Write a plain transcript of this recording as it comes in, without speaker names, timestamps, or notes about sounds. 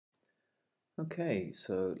Okay,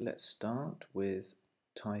 so let's start with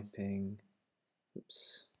typing,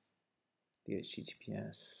 the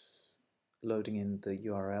HTTPS, loading in the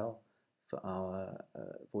URL for our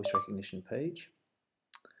voice recognition page.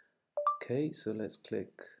 Okay, so let's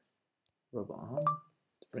click robot arm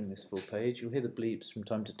to bring this full page. You'll hear the bleeps from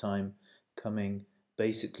time to time coming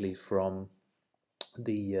basically from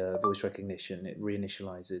the voice recognition. It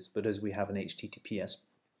reinitializes, but as we have an HTTPS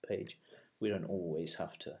page, we don't always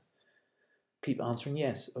have to keep answering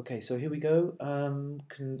yes. Okay, so here we go.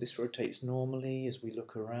 This rotates normally as we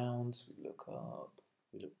look around, so we look up,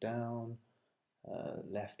 we look down,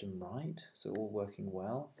 left and right, so all working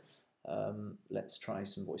well. Let's try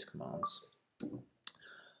some voice commands.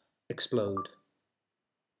 Explode.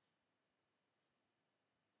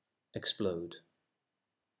 Explode.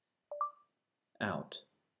 Out.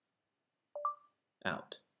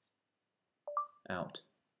 Out. Out.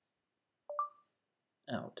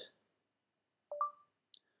 Out.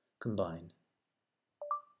 Combine.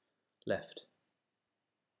 Left.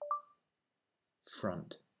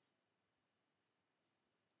 Front.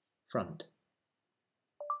 Front.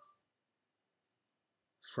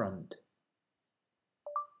 Front.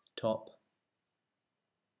 Top.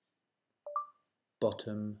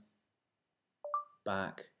 Bottom.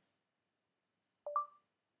 Back.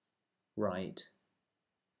 Right.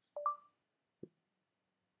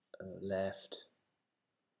 Left.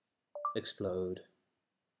 Explode.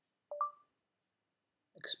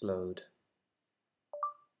 Explode.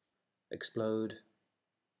 Explode.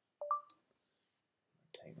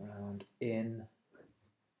 Take round. In.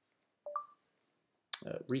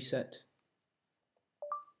 Reset.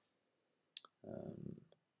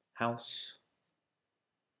 House.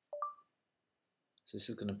 So this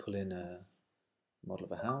is going to pull in a model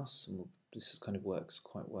of a house, and this kind of works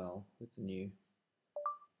quite well with the new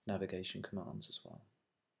navigation commands as well.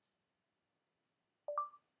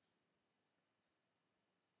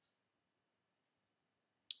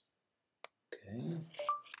 Okay.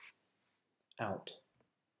 Out.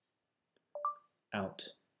 Out.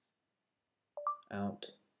 Out.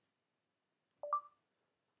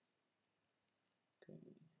 Okay.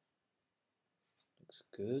 Looks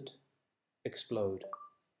good. Explode.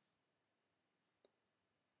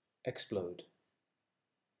 Explode.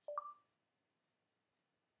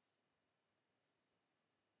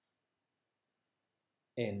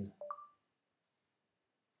 In.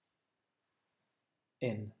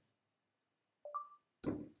 In.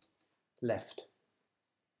 Left.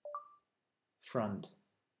 Front.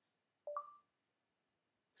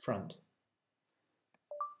 Front.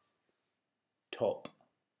 Top.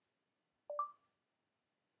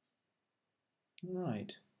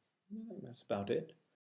 Right, I think that's about it.